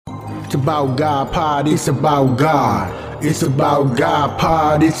It's about God, pod, it's about God. It's about God,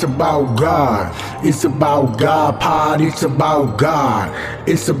 pod, it's about God. It's about God, pod, it's about God.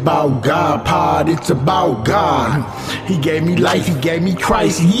 It's about God, pod, it's about God. He gave me life, he gave me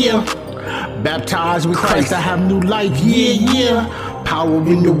Christ, yeah. Baptized with Christ, I have new life, yeah, yeah. Power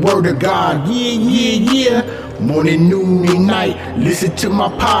in the word of God, yeah, yeah, yeah. Morning, noon, and night, listen to my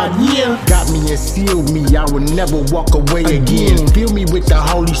pod, yeah. Got me and sealed me, I will never walk away again. Fill me with the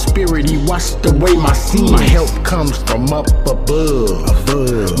Holy Spirit, he washed away my sin. My help comes from up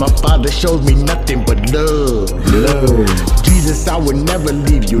above. My Father shows me nothing but love. Jesus, I will never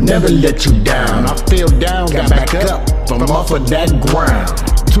leave you, never let you down. I fell down, got back up from off of that ground.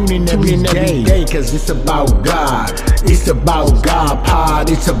 Tune in every day, cause it's about God. It's about God, pod,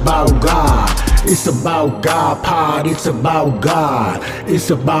 it's about God. It's about God, pod, it's about God.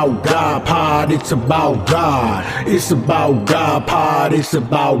 It's about God, pod, it's about God. It's about God, pod, it's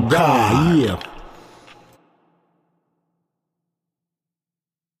about God, yeah.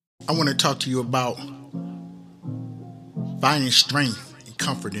 I want to talk to you about finding strength and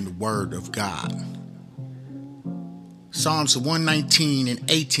comfort in the Word of God. Psalms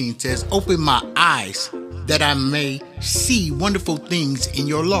 119:18 says, "Open my eyes that I may see wonderful things in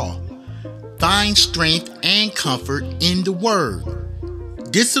your law." Find strength and comfort in the Word.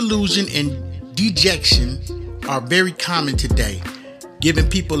 Disillusion and dejection are very common today, giving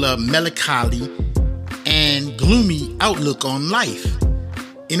people a melancholy and gloomy outlook on life.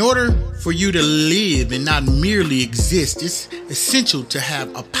 In order for you to live and not merely exist, it's essential to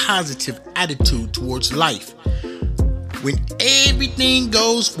have a positive attitude towards life. When everything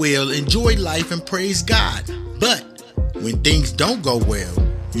goes well, enjoy life and praise God. But when things don't go well,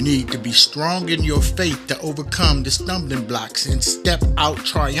 you need to be strong in your faith to overcome the stumbling blocks and step out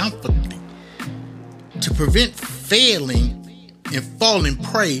triumphantly. To prevent failing and falling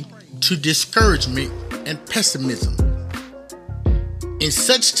prey to discouragement and pessimism. In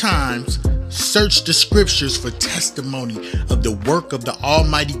such times, search the scriptures for testimony of the work of the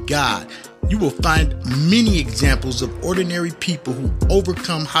Almighty God. You will find many examples of ordinary people who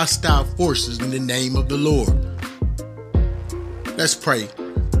overcome hostile forces in the name of the Lord. Let's pray.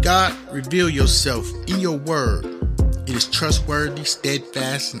 God, reveal yourself in your word. It is trustworthy,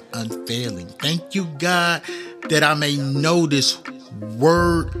 steadfast, and unfailing. Thank you, God, that I may know this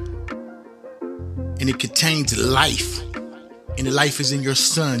word and it contains life. And the life is in your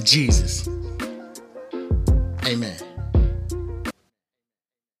Son, Jesus. Amen.